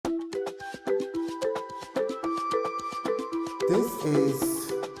This is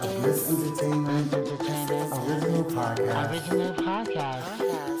a Bliss Entertainment original podcast.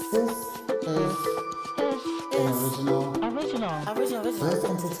 This is an original Bliss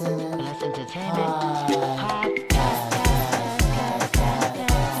Entertainment podcast.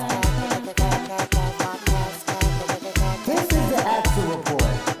 This is the Axel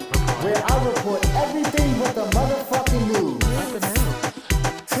Report, where I report everything but the motherfucking news.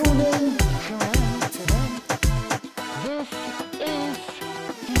 Tune in.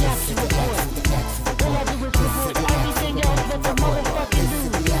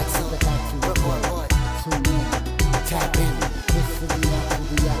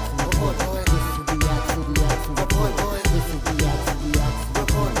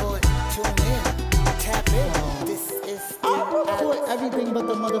 Everything but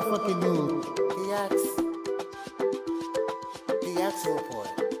the motherfucking news. The Axel Report,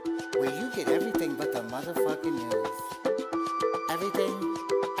 where you get everything but the motherfucking news. Everything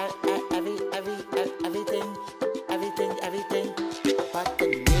but the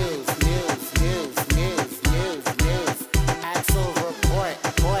news. Axel Report,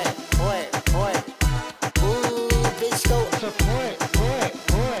 report. Ooh, bitch, go support.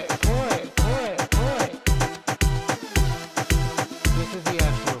 This is the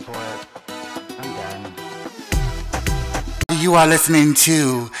Axel Report. I'm done. You are listening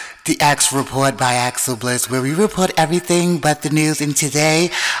to the Axel Report by Axel Bliss, where we report everything but the news. And today,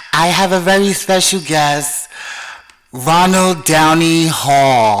 I have a very special guest, Ronald Downey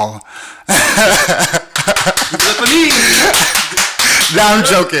Hall. No, I'm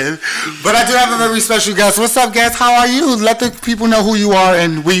joking. But I do have a very special guest. What's up, guest? How are you? Let the people know who you are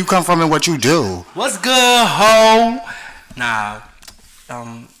and where you come from and what you do. What's good, ho? Nah,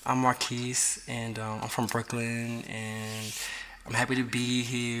 I'm Marquise, and I'm from Brooklyn, and I'm happy to be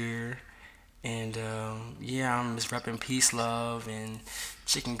here. And yeah, I'm just repping peace, love, and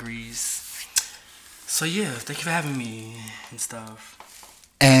chicken grease. So yeah, thank you for having me and stuff.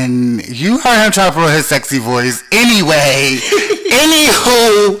 And you heard him try to put on his sexy voice. Anyway,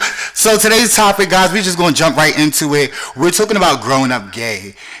 anywho, so today's topic, guys, we're just going to jump right into it. We're talking about growing up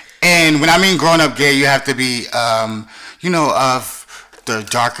gay. And when I mean growing up gay, you have to be, of the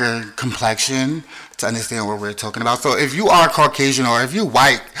darker complexion to understand what we're talking about. So if you are Caucasian or if you're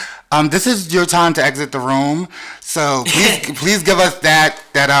white, this is your time to exit the room. So please give us that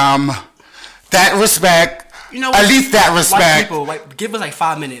respect. You know, at least that respect. White people, give us like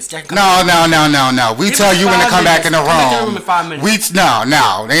 5 minutes. No. We tell you when to come back in the room. Come back in the room in 5 minutes. No.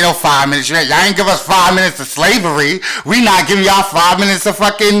 There ain't no 5 minutes. Y'all ain't give us 5 minutes of slavery. We not giving y'all 5 minutes of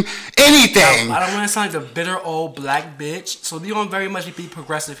fucking anything. I don't want to sound like a bitter old black bitch. So we don't very much be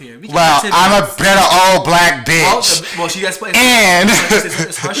progressive here. Well, I'm a bitter old black bitch. Well, she gets and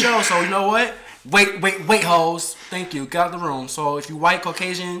it's her show. So you know what? Wait, hoes. Thank you. Get out of the room. So if you white,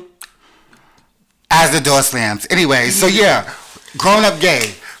 Caucasian. As the door slams. Anyway, so yeah, growing up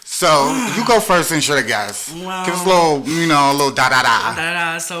gay. So you go first and show the guys. Well, give us a little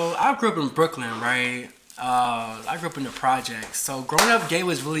da. So I grew up in Brooklyn, right? I grew up in the projects. So growing up gay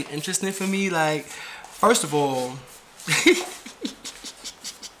was really interesting for me. Like, first of all,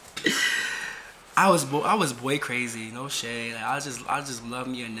 I was boy crazy, no shade. Like, I just love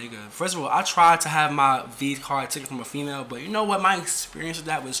me a nigga. First of all, I tried to have my V card taken from a female, but you know what? My experience with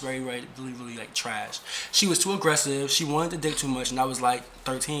that was really like trash. She was too aggressive. She wanted the dick too much, and I was like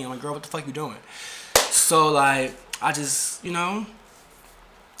 13. I'm like, girl, what the fuck you doing? So like, I just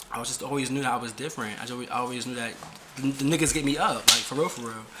always knew that I was different. I always knew that the niggas get me up, like for real.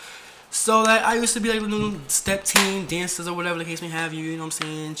 So like I used to be like little step team dancers or whatever the case may have you know what I'm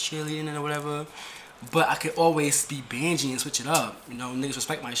saying, cheerleading or whatever. But I could always be bangy and switch it up. You know, niggas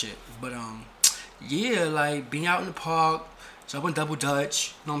respect my shit. But yeah, like being out in the park, jumping double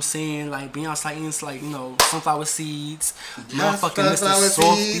dutch, you know what I'm saying? Like being outside eating like, sunflower seeds, motherfucking Mr.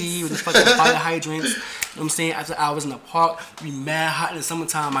 Softy with the fucking fire hydrants. You know what I'm saying? After hours in the park, be mad hot in the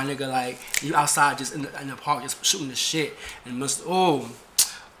summertime, my nigga, like you outside just in the park just shooting the shit and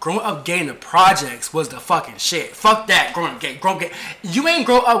growing up gay in the projects was the fucking shit. Fuck that, growing up gay. You ain't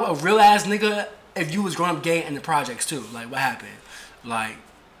grow up a real ass nigga if you was growing up gay in the projects too. Like, what happened? Like,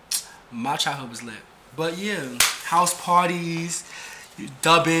 my childhood was lit. But yeah, house parties, you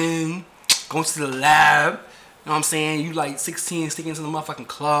dubbing, going to the lab. You know what I'm saying? You like 16, sticking to the motherfucking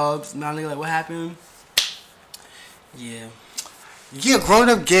clubs. Now nigga, like, what happened? Yeah. Yeah, growing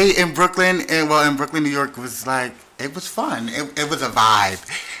up gay in Brooklyn, in Brooklyn, New York, was like, it was fun. It was a vibe.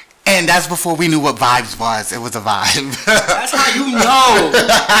 And that's before we knew what vibes was. It was a vibe. That's how you know.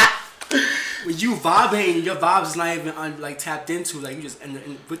 When you vibing, your vibes is not even tapped into. Like you just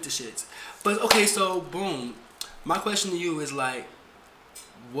in with the shits. But okay, so boom. My question to you is like,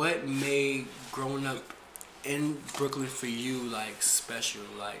 what made growing up in Brooklyn for you like special?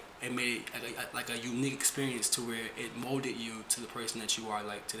 Like it made it like a unique experience to where it molded you to the person that you are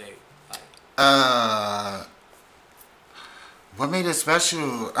like today. Like, what made it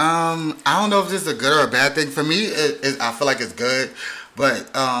special? I don't know if this is a good or a bad thing. For me, I feel like it's good, but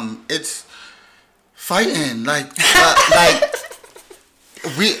it's fighting. Like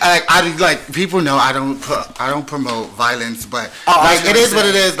I like people know I don't promote violence, but like it is what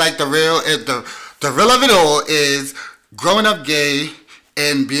it is. Like the real of it all is growing up gay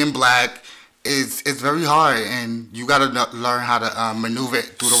and being black is very hard, and you gotta learn how to maneuver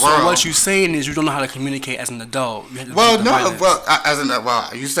it through the world. So what you saying is you don't know how to communicate as an adult. You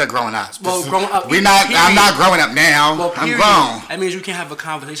said growing up. Well, growing up. I'm not growing up now. Well, I'm grown. That means you can't have a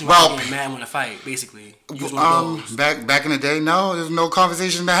conversation without getting mad when a fight. Basically, back in the day, no, there's no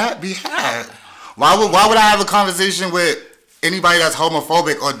conversation to be had. Why would I have a conversation with anybody that's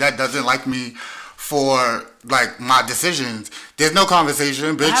homophobic or that doesn't like me for like my decisions? There's no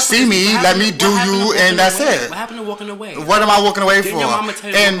conversation, bitch. See me, let me do you, and that's it. What happened to walking away? What am I walking away for? Didn't your mama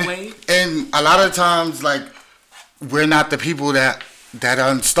tell you to walk away? And a lot of times, like, we're not the people that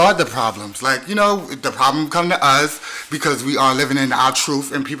start the problems. Like, you know, the problem come to us because we are living in our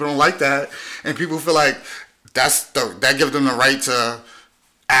truth, and people don't like that, and people feel like that gives them the right to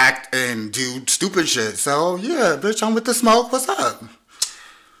act and do stupid shit. So yeah, bitch, I'm with the smoke. What's up?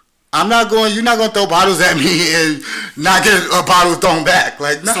 You're not going to throw bottles at me and not get a bottle thrown back.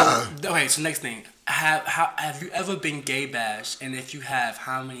 Like, nah. So next thing. Have you ever been gay bashed? And if you have,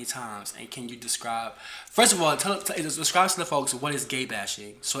 how many times? And can you describe, first of all, describe to the folks what is gay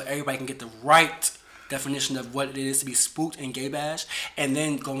bashing so everybody can get the right definition of what it is to be spooked and gay bashed. And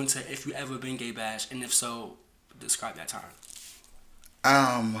then go into if you ever been gay bashed. And if so, describe that time.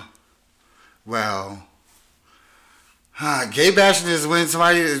 Well... gay bashing is when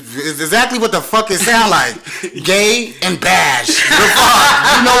somebody is exactly what the fuck it sound like. Gay and bash. The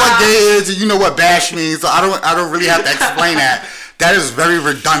fuck? You know what gay is, and you know what bash means. So I don't really have to explain that. That is very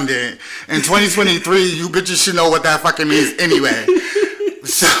redundant. In 2023, you bitches should know what that fucking means anyway.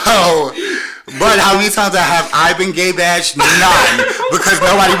 So, but how many times have I been gay bashed? None, because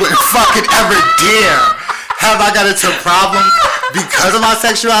nobody would fucking ever dare. Have I got into problems because of my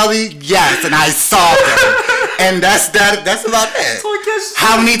sexuality? Yes, and I solved them. And that's about it.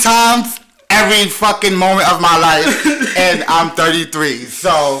 How many times? Every fucking moment of my life. And I'm 33.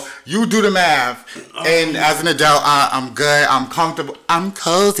 So you do the math. And as an adult, I'm good. I'm comfortable. I'm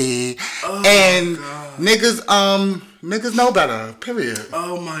cozy. And God. Niggas know better. Period.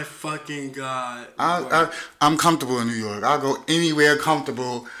 Oh my fucking God. I'm comfortable in New York. I'll go anywhere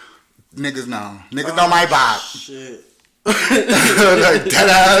comfortable. Niggas know. Niggas know my vibe. Shit. Like dead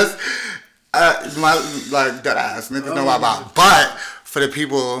ass. Dead ass. Niggas know my vibe. But for the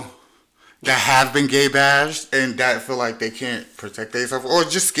people that have been gay bashed and that feel like they can't protect themselves or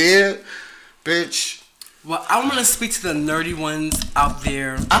just scared, bitch. Well, I want to speak to the nerdy ones out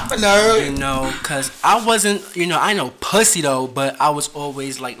there. I'm a nerd. You know, because I wasn't, I know pussy though, but I was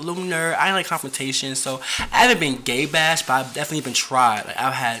always like little nerd. I didn't like confrontation, so I haven't been gay bashed, but I've definitely been tried. Like,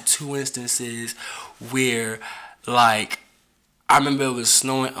 I've had 2 instances where, like, I remember it was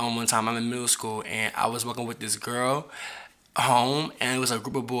snowing one time. I'm in middle school, and I was working with this girl home, and it was a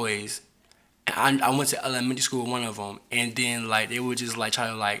group of boys. And I went to elementary school with one of them, and then, like, they would just, like, try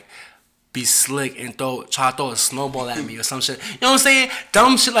to, like, be slick and try to throw a snowball at me or some shit. You know what I'm saying?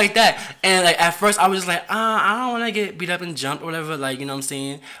 Dumb shit like that. And, like, at first, I was just like, I don't want to get beat up and jumped or whatever, like, you know what I'm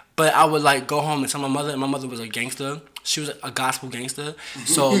saying? But I would, like, go home and tell my mother, and my mother was a gangster. She was a gospel gangster.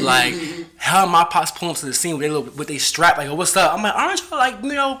 So, like, her and my pops pull up to the scene with they strap, like, what's up? I'm like, aren't you, like,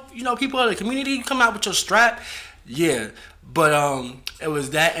 you know, people in the community, you come out with your strap? Yeah. But, it was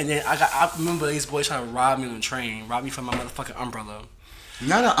that, and then I remember these boys trying to rob me on the train, rob me from my motherfucking umbrella.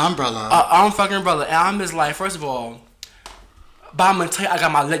 Not an umbrella. I'm fucking umbrella. And I'm just like, first of all, but I'm gonna tell you, I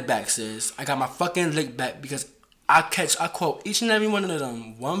got my lick back, sis. I got my fucking lick back because I quote each and every one of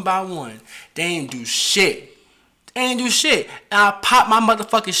them, one by one. They ain't do shit. And I popped my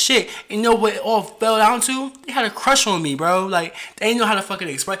motherfucking shit. And you know what it all fell down to? They had a crush on me, bro. Like, they didn't know how to fucking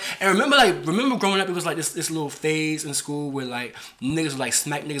express. And remember growing up, it was like this little phase in school where, like, niggas would, like,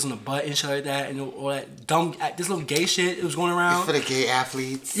 smack niggas on the butt and shit like that. And all that dumb, this little gay shit it was going around. For the gay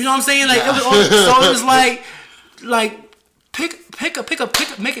athletes. You know what I'm saying? Like, yeah. It was all, so it was like,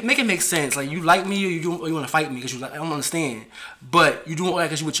 make it make sense. Like, you like me or you want to fight me because I don't understand. But you doing all that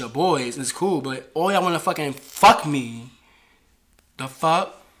because you with your boys and it's cool. But all y'all want to fucking fuck me. The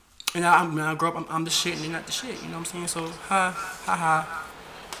fuck? And when I grow up, I'm the shit and they're not the shit. You know what I'm saying? So, ha.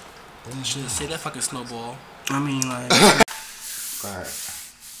 Should say that fucking snowball. I mean, like,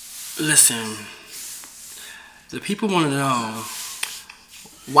 listen, the people want to know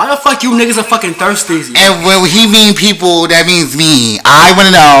why the fuck you niggas are fucking thirsty. And when he mean people, that means me. I want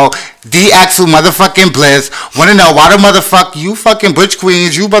to know, the Axel motherfucking Bliss, want to know why the motherfuck you fucking butch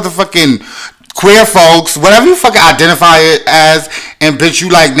queens, you motherfucking queer folks, whatever you fucking identify it as, and bitch you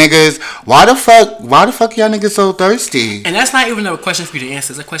like niggas, why the fuck y'all niggas so thirsty? And that's not even a question for you to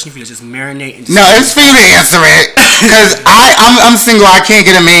answer. It's a question for you to just marinate and just no, it's for you to answer it. Cause I'm single, I can't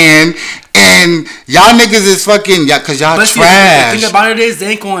get a man. And y'all niggas is fucking, cause y'all but trash. The thing about it is,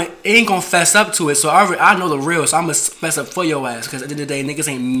 they ain't gonna fess up to it. So I know the real, so I'm gonna fess up for your ass. Cause at the end of the day, niggas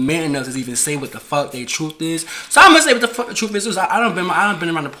ain't man enough to even say what the fuck their truth is. So I'm gonna say what the fuck the truth is. I done been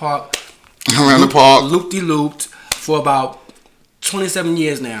around the park. Looped for about 27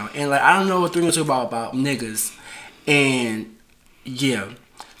 years now. And like, I don't know what they're gonna talk about niggas. And yeah.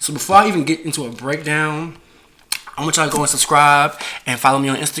 So before I even get into a breakdown, I want y'all to go and subscribe and follow me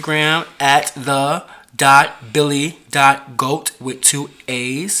on Instagram at the.billy.goat with 2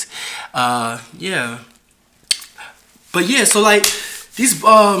 A's. Yeah. But yeah, so like, these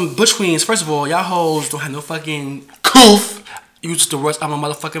butch queens, first of all, y'all hoes don't have no fucking coof. Use the words out of my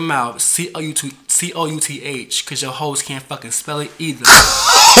motherfucking mouth. C-O-U-T-H. Cause your hoes can't fucking spell it either. Y'all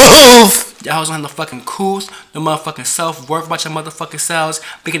hoes don't have no fucking coof, no motherfucking self-worth about your motherfucking selves,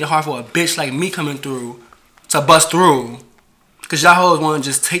 making it hard for a bitch like me coming through to bust through. Cause y'all hoes wanna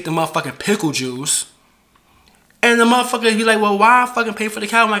just take the motherfucking pickle juice. And the motherfucker be like, well, why I fucking pay for the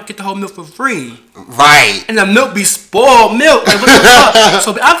cow when I get the whole milk for free? Right. And the milk be spoiled milk. Like, what the fuck?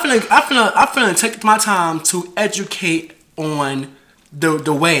 So I'm finna take my time to educate on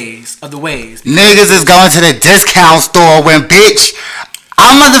the ways of the ways. Niggas is going to the discount store when, bitch,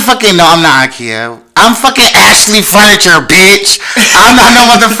 I'm motherfucking, no, I'm not IKEA. I'm fucking Ashley Furniture, bitch. I'm not no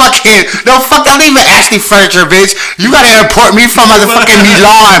motherfucking, no fuck, I'm not even Ashley Furniture, bitch. You gotta import me from motherfucking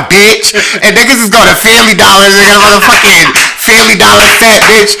Milan, bitch. And niggas is going to Family Dollar and get a motherfucking Family Dollar set,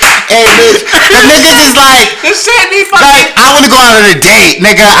 bitch. Hey, bitch, the niggas is like, like, I want to go out on a date,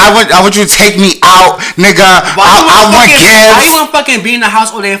 nigga. I want you to take me out, nigga. I want gifts. Why you want fucking be in the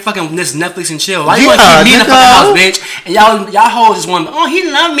house all day and fucking this Netflix and chill? Why you want to keep me in the fucking house, bitch? And y'all hoes just want, oh, he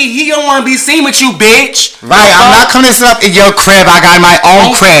love me. He don't want to be seen with you, bitch. Right, I'm not coming to sit up in your crib. I got my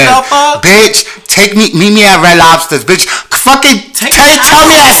own crib, bitch. Meet me at Red Lobsters, bitch. Fucking tell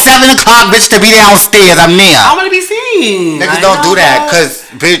me at 7 o'clock, bitch, to be downstairs. I'm near. I want to be seen. Niggas don't do that, cause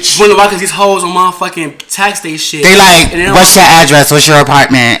bitch. Wonder why? Cause these hoes on motherfucking tax day shit. They like, what's your address? What's your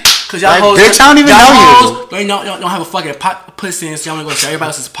apartment? Cause y'all like, hoes, bitch, I don't even know you. Don't have a fucking pot pussy, and so y'all wanna go to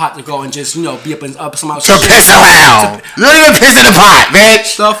everybody else's pot to go and just be up some to piss around. You don't even piss in the pot,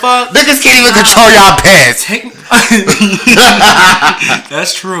 bitch. The fuck? Niggas can't even control y'all piss.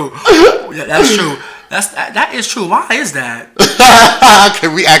 That's true. That's true. That is true. Why is that?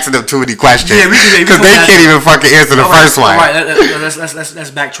 Can we asking them too many questions? Yeah, we can. Because they can't even fucking answer the first one. All right,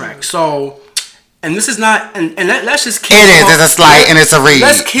 let's backtrack. So, and this is not, and let's just kill. It's a slight and it's a read.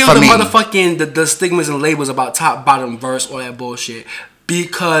 Let's kill the motherfucking the stigmas and labels about top, bottom, verse, all that bullshit.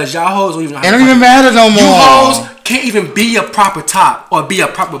 Because y'all hoes don't even know how it don't even matter no more. You hoes can't even be a proper top or be a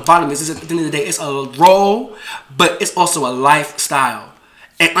proper bottom. It's just, at the end of the day, it's a role, but it's also a lifestyle.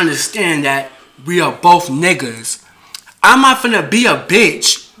 And understand that we are both niggas. I'm not finna be a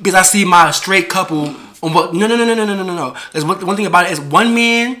bitch because I see my straight couple on what. No. There's one thing about it is one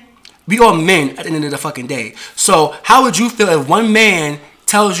man. We are men at the end of the fucking day. So how would you feel if one man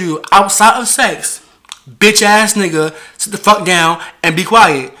tells you outside of sex, bitch ass nigga, sit the fuck down and be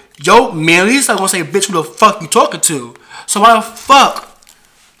quiet? Yo, man, at least I'm gonna say, bitch, who the fuck you talking to? So why the fuck?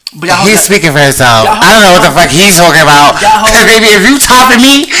 But he's speaking for himself. I don't know what the fuck he's talking about. Cause baby, if you topping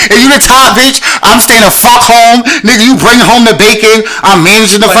me, if you the top bitch, I'm staying the fuck home. Nigga, you bring home the bacon. I'm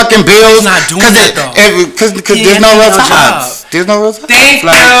managing the fucking bills. He's not doing that though. Cause there's no real tops. There's no real tops. Thank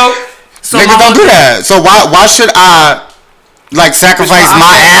you. So niggas don't do that. So why should I like sacrifice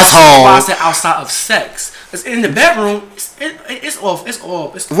my asshole? Why I said outside of sex? Cause in the bedroom, it's off. It's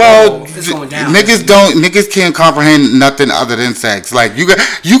going down. Niggas can't comprehend nothing other than sex. Like you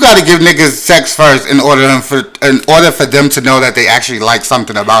got to give niggas sex first in order for them to know that they actually like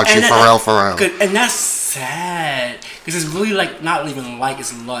something about you for real. And that's sad. Because it's really like not even like,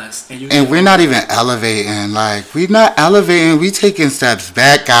 it's lust. And we're not even elevating. Like, we're not elevating. We taking steps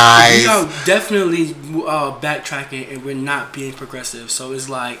back, guys. We are definitely backtracking and we're not being progressive. So it's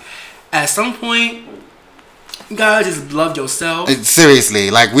like, at some point, you gotta just love yourself.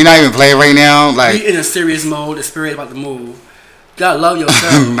 Seriously. Like, we're not even playing right now. Like, we in a serious mode. The spirit about to move. gotta love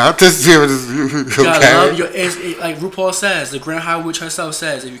yourself. Not this year. You gotta love your. Like RuPaul says, the Grand High Witch herself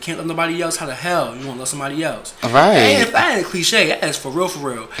says, if you can't love nobody else, how the hell you wanna love somebody else? Right. That ain't a cliche. That is for real, for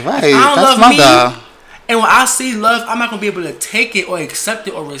real. Right. If I don't That's love me. mother. And when I see love, I'm not gonna be able to take it or accept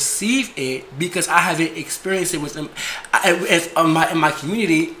it or receive it because I haven't experienced it with them in my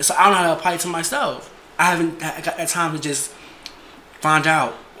community. So I don't know how to apply it to myself. I haven't got that time to just find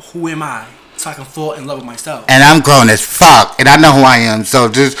out who am I, so I can fall in love with myself. And I'm grown as fuck, and I know who I am. So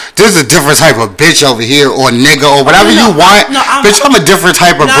there's a different type of bitch over here, or nigga, or whatever you want. Bitch, I'm a different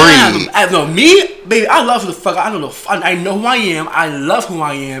type of breed. No, me, baby, I love who the fuck. I know who I am. I love who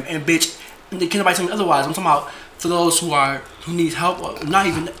I am, and bitch. Can't nobody tell me otherwise. I'm talking about for those who need help or not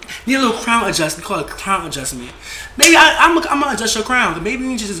even need a little crown adjustment. Call it a crown adjustment. Maybe I'm gonna adjust your crown. But maybe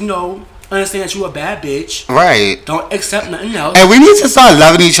you just understand that you a bad bitch. Right. Don't accept nothing else. And we need to start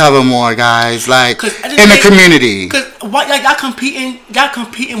loving each other more, guys. Like in the community. Cause y'all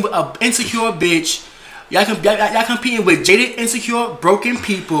competing with an insecure bitch. Y'all competing with jaded, insecure, broken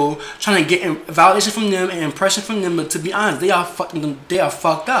people, trying to get validation from them and impression from them. But to be honest, they are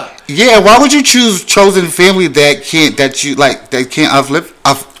fucked up. Yeah, why would you choose chosen family that can't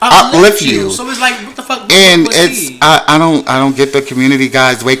uplift you? So it's like, what the fuck? And I don't get the community,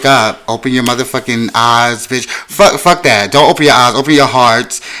 guys. Wake up, open your motherfucking eyes, bitch. Fuck that. Don't open your eyes, open your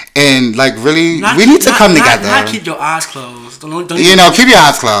hearts, and like really, we need to come together. Not keep your eyes closed. Don't keep your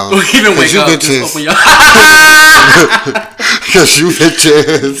eyes closed. Don't even wake up. Bitches. Just open your Cause you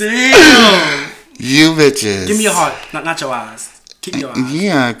bitches. Damn. You bitches. Give me your heart, not your eyes. Keep your eyes.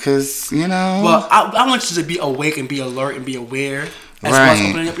 Yeah, cause Well, I want you to be awake and be alert and be aware. As well as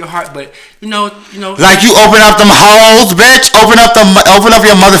opening up your heart, but you know, like you open up them holes, bitch. Open up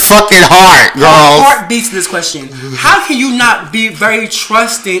your motherfucking heart, girl. My heart beats this question. How can you not be very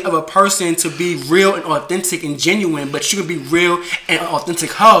trusting of a person to be real and authentic and genuine, but you can be real and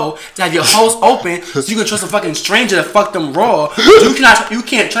authentic hoe to have your holes open, so you can trust a fucking stranger to fuck them raw? You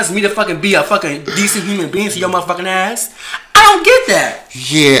can't trust me to fucking be a fucking decent human being to your motherfucking ass. I don't get that.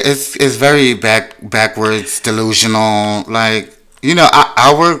 Yeah, it's very backwards, delusional, like.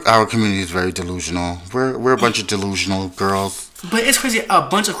 Our community is very delusional. We're a bunch of delusional girls. But it's crazy. A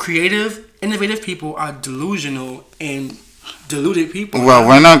bunch of creative, innovative people are delusional and deluded people. Well,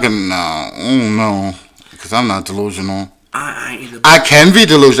 we're not gonna no, because I'm not delusional. I ain't either. I can be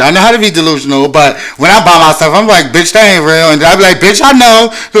delusional. I know how to be delusional, but when I buy myself, I'm like, bitch, that ain't real. And I be like, bitch, I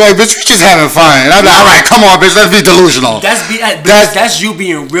know. Be like, bitch, we just having fun. And I'm like, all right, come on, bitch, let's be delusional. That's you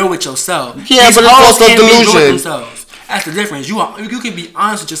being real with yourself. Yeah, but it's also delusion. That's the difference. You can be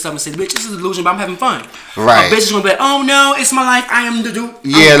honest with yourself and say, bitch, this is a delusion, but I'm having fun. Right. A bitch is gonna be like, oh no, it's my life. I am the dude.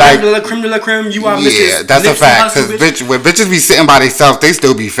 Yeah, I'm like creme de la creme. You are Mrs. Yeah, that's a fact. Because when bitches be sitting by themselves, they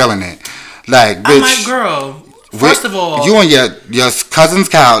still be feeling it. Like, bitch. I'm like, girl. First of all, you on your cousin's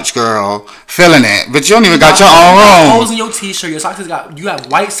couch, girl, feeling it, but you don't even got your own room. Holes in your t-shirt. Your socks you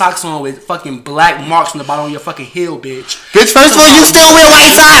have white socks on with fucking black marks on the bottom of your fucking heel, bitch. Bitch, first of all, you still wear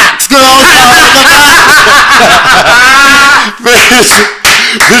white socks, girl.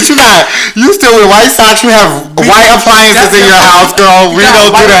 Bitch, you still wear white socks. You have white appliances in your house, girl. We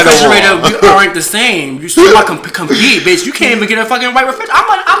don't do that no more. We aren't the same. You still not compete, bitch. You can't even get a fucking white refrigerator.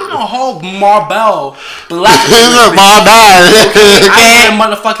 I'm a whole Marble black. I wear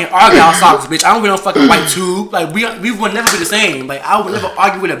motherfucking Argyle socks, bitch. I don't wear no fucking white tube. Like we would never be the same. Like I would never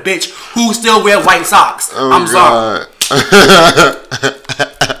argue with a bitch who still wear white socks. I'm sorry.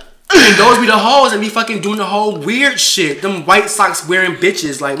 And those be the hoes that be fucking doing the whole weird shit. Them white socks wearing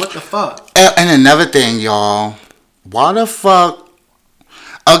bitches. Like, what the fuck? And another thing, y'all. Why the fuck?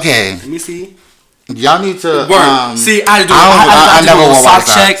 Okay. Let me see. Y'all need to. See, I never wore white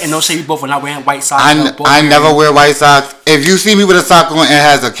socks. Check and no shade, we both were not wearing white socks. I never wear white socks. If you see me with a sock on, it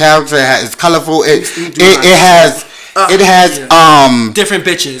has a character. It's colorful. It has different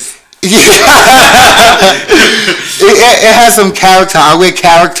bitches. It has some character. I wear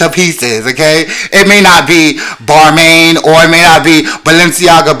character pieces, okay? It may not be Balmain or it may not be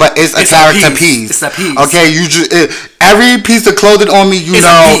Balenciaga, but it's a character piece. It's a piece. Okay, every piece of clothing on me,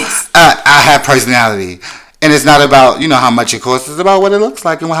 I have personality. And it's not about, how much it costs. It's about what it looks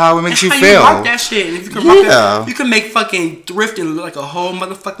like and how it makes you feel. You rock that shit. And if you can rock that, you can make fucking thrifting look like a whole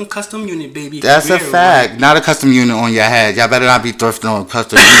motherfucking custom unit, baby. That's a fact. Not a custom unit on your head. Y'all better not be thrifting on a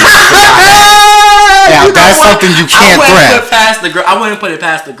custom unit. Now, that's something you can't thrift. I wouldn't put it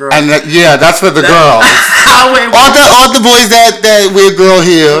past the girl. And that's for the girls. All the boys that wear girl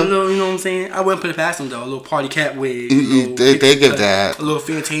here. You know what I'm I'm saying? I wouldn't put it past them though. A little party cat wig. They give that. A little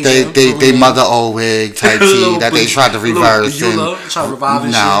Fantasia. They mother old wig type tea that they tried to reverse. Try to revive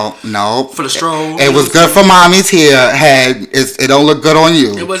and shit. No. For the stroll. It was good for mommy's hair. It don't look good on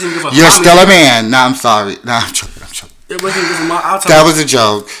you. It wasn't good for You're still a man. Nah, I'm sorry. Nah, I'm joking. It wasn't good for That was a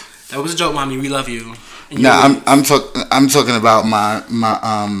joke. That was a joke, mommy. We love you. Nah, I'm talking about my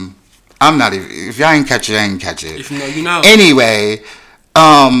I'm not even. If y'all ain't catch it, I ain't catch it. If you know, you know. Anyway,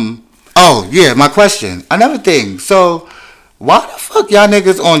 oh yeah, my question. Another thing. So, why the fuck y'all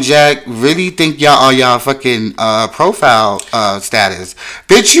niggas on Jack really think y'all are y'all fucking profile status?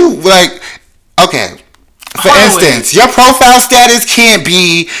 Bitch, you like okay. For instance, your profile status can't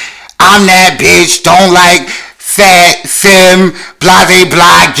be I'm that bitch, don't like fat, femme, blah,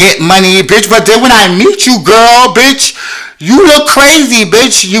 blah, get money, bitch. But then when I meet you, girl, bitch, you look crazy,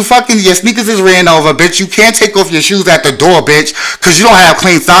 bitch. You fucking, your sneakers is ran over, bitch. You can't take off your shoes at the door, bitch, because you don't have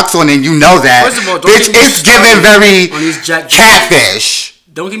clean socks on and you know that. First of all, bitch, it's giving very catfish.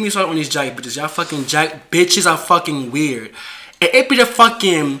 Don't get me started on these jack bitches. Y'all fucking jack bitches are fucking weird. And it be the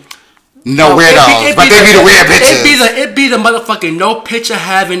fucking... No weirdos, but they be the weird bitches. It be the motherfucking no picture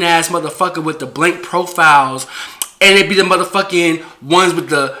having ass motherfucker with the blank profiles, and it be the motherfucking ones with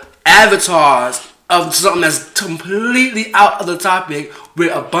the avatars of something that's completely out of the topic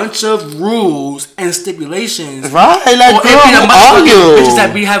with a bunch of rules and stipulations. Right, like or girl, who are you? Bitches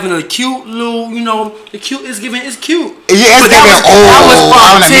that be having a cute little, you know, the cute is giving, it's cute. Yeah, it's giving that was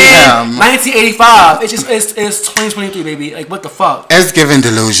from 1985. It's just, it's 2023, baby. Like, what the fuck? It's giving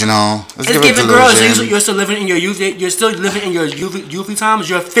delusional. It's giving girls, you're still living in your youth. You're still living in your youthly times.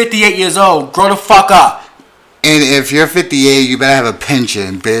 You're 58 years old. Grow the fuck up. And if you're 58, you better have a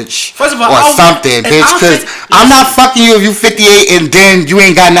pension, bitch. First of all, or something, bitch. Because I'm not fucking you if you 58 and then you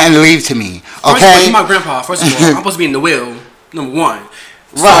ain't got nothing to leave to me. Okay? First of all, you my grandpa. First of all, I'm supposed to be in the will. Number one.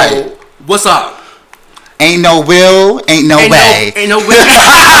 Right. So, what's up? Ain't no will, ain't no way. Ain't no will.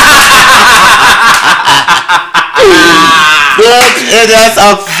 Bitch, that's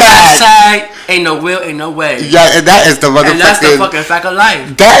a fact. Ain't no will, ain't no way. Yeah, and that is the motherfucking... And that's the fucking fact of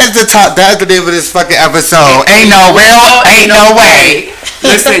life. That is the name of this fucking episode. Ain't no will, ain't no way.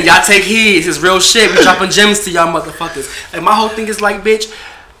 Listen, y'all take heed. This is real shit. We dropping gems to y'all motherfuckers. Like, my whole thing is like, bitch,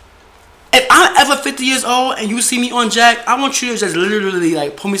 if I'm ever 50 years old and you see me on Jack, I want you to just literally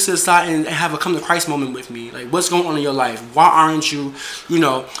like pull me to the side and have a come to Christ moment with me. Like, what's going on in your life? Why aren't you, you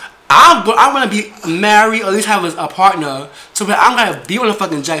know... I want to be married or at least have a partner, so that I'm gonna be on the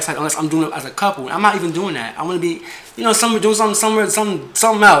fucking Jack side unless I'm doing it as a couple. I'm not even doing that. I want to be, you know, doing something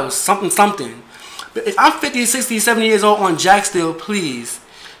else, something. But if I'm 50, 60, 70 years old on Jack still, please,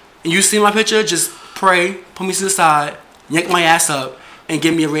 and you see my picture, just pray, put me to the side, yank my ass up, and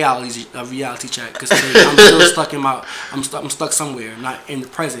give me a reality check. Because I'm still stuck in my, I'm stuck somewhere, not in the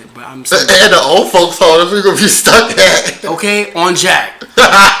present, but I'm. And the old folks home, we gonna be stuck at. Okay, on Jack.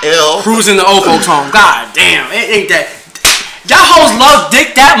 Cruising the old folks home. God damn, it ain't that. Y'all hoes love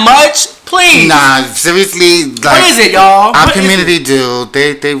dick that much? Please. Nah, seriously. Like, what is it, y'all? Our community do.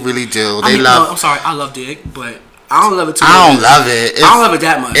 They really do. They love. No, I'm sorry, I love dick, but I don't love it too much. I don't love it. I don't love it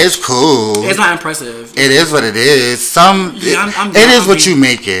that much. It's cool. It's not impressive. It is what it is. It is what you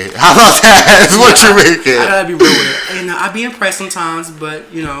make it. How about that? It's what you make it. I gotta be real with it. And I be impressed sometimes,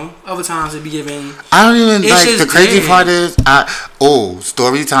 but you know, other times it be giving. I don't even like the crazy part is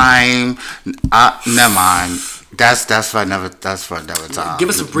story time. Never mind. That's for another time. Give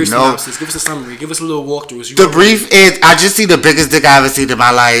us a brief synopsis. Give us a summary. Give us a little walkthrough. The brief is I just see the biggest dick I ever seen in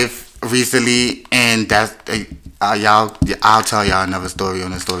my life recently, and that's. I'll tell y'all another story on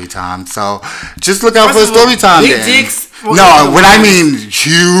the story time. So just look out for story time. Big dicks. No, when I mean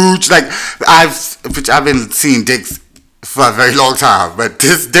huge, like I've been seeing dicks for a very long time, but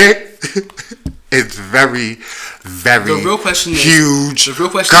this dick is very, very the real question huge, is, the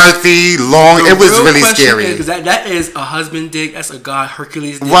real question girthy, long. It was really scary. That is a husband dick. That's a God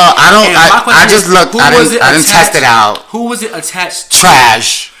Hercules dick. Well, I just looked. I didn't test it out. Who was it attached to?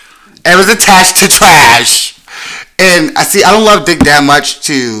 Trash. It was attached to trash. And I don't love dick that much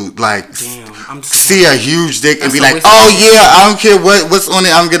to like see a huge dick and be like, oh yeah, I don't care what's on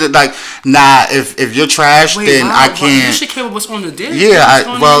it. I'm gonna like, nah. If you're trash, then I can't. You should care what's on the dick. Yeah,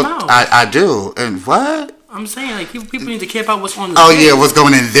 I do. And what? I'm saying like people need to care about what's on the. Oh dick. yeah, what's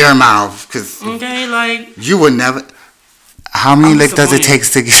going in their mouth? Cause okay, like you would never. How many licks does it take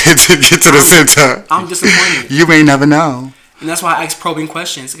to get to the center? I'm disappointed. You may never know. And that's why I ask probing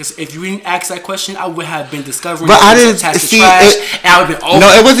questions. Because if you didn't ask that question, I would have been discovering. But I didn't see trash, and I would have been over. No,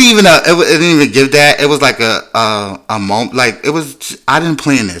 it wasn't even it didn't even give that. It was like a moment. Like it was. I didn't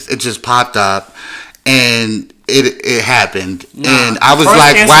plan this. It just popped up, and it happened, Nah, and I was first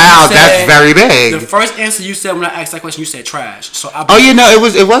like, answer wow, you that's said- very big. The first answer you said when I asked that question, you said trash. So I Oh,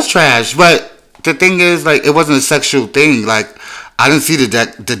 it was trash, but the thing is, like, it wasn't a sexual thing. Like, I didn't see the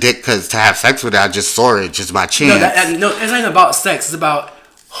dick because to have sex with it, I just saw it just by chance. no, it's not even about sex. It's about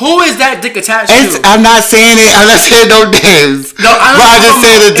who is that dick attached to. I'm not saying it. I'm not saying no names. No, I just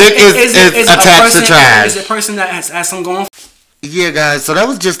say the dick is attached to trash. Is it a person that has some going? Yeah, guys. So that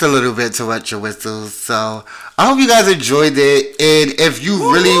was just a little bit to wet your whistles. So I hope you guys enjoyed it. And if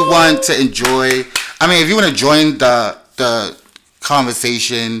you really want to enjoy, if you want to join the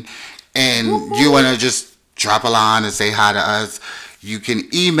conversation and you want to just drop a line and say hi to us, you can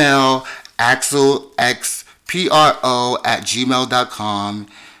email axelxpro@gmail.com.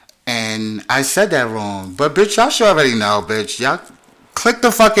 And I said that wrong, but bitch, y'all should already know, bitch. Y'all click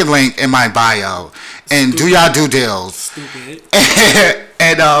the fucking link in my bio and do y'all do deals. Stupid.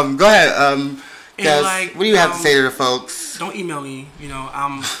 And go ahead. Guys, like, what do you have to say to the folks? Don't email me.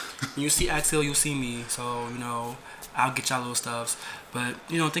 When you see Axel, you'll see me. So I'll get y'all little stuffs. But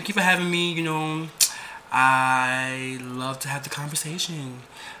thank you for having me. I love to have the conversation.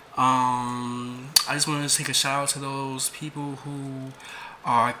 I just wanted to take a shout out to those people who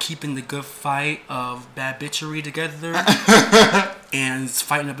are keeping the good fight of bad bitchery together and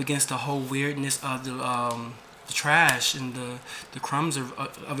fighting up against the whole weirdness of the trash and the crumbs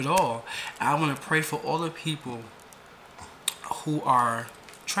of it all. And I want to pray for all the people who are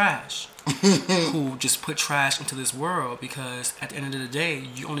trash, who just put trash into this world, because at the end of the day,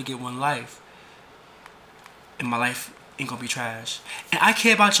 you only get one life. And my life ain't gonna be trash. And I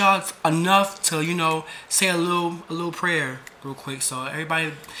care about y'all enough to, say a little prayer real quick. So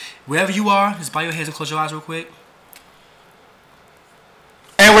everybody, wherever you are, just bow your heads and close your eyes real quick.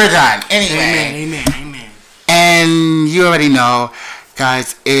 And we're done. Anyway. Amen. And you already know,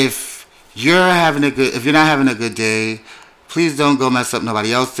 guys, if you're not having a good day, please don't go mess up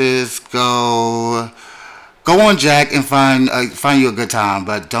nobody else's. Go on Jack and find you a good time,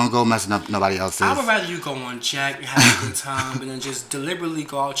 but don't go messing up nobody else's. I would rather you go on Jack and have a good time than just deliberately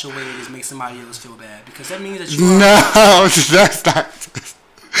go out your way and just make somebody else feel bad, because that means that you are... No, that's not...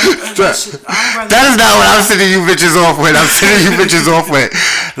 That is not what I'm sending you bitches off with. I'm sending you bitches off with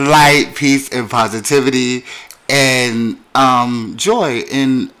light, peace, and positivity, and joy,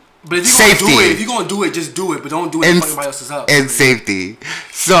 and but if you're safety. Gonna do it, if you're gonna do it, just do it, but don't do it and fuck anybody else's up. And safety.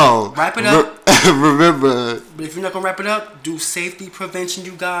 So wrap it up. Remember. But if you're not gonna wrap it up, do safety prevention,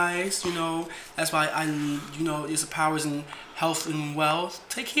 you guys. That's why it's the powers in health and wealth.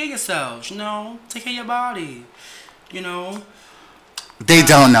 Take care of yourselves. Take care of your body. They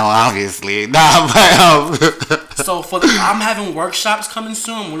don't know, obviously. Nah, but So I'm having workshops coming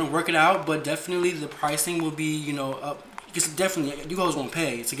soon. I'm gonna work it out, but definitely the pricing will be up. It's definitely, you guys won't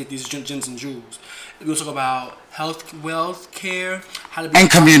pay to get these gems and jewels. We're gonna talk about health, wealth, care, how to be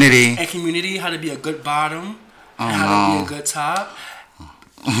community, how to be a good bottom, and how to be a good top.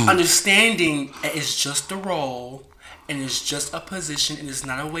 Understanding that it's just a role, and it's just a position, and it's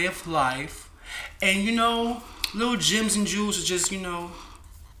not a way of life. And little gems and jewels are just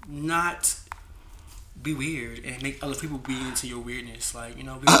not be weird and make other people be into your weirdness. Like, we're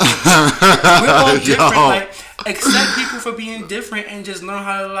all different. Like, accept people for being different and just learn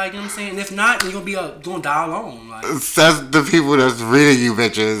how to, like, you know what I'm saying? And if not, then you're gonna die alone. Like, that's the people that's reading you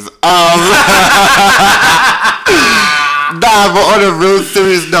bitches. Nah, but on a real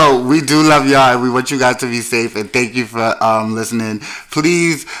serious note, we do love y'all and we want you guys to be safe, and thank you for listening.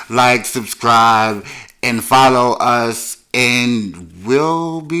 Please like, subscribe, and follow us. And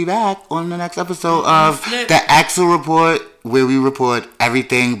we'll be back on the next episode of the Axel Report, where we report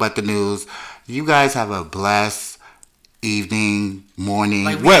everything but the news. You guys have a blessed evening, morning,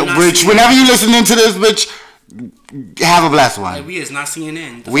 whenever you listening to this, bitch, have a blessed one. Like, we is not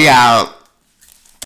CNN. We out.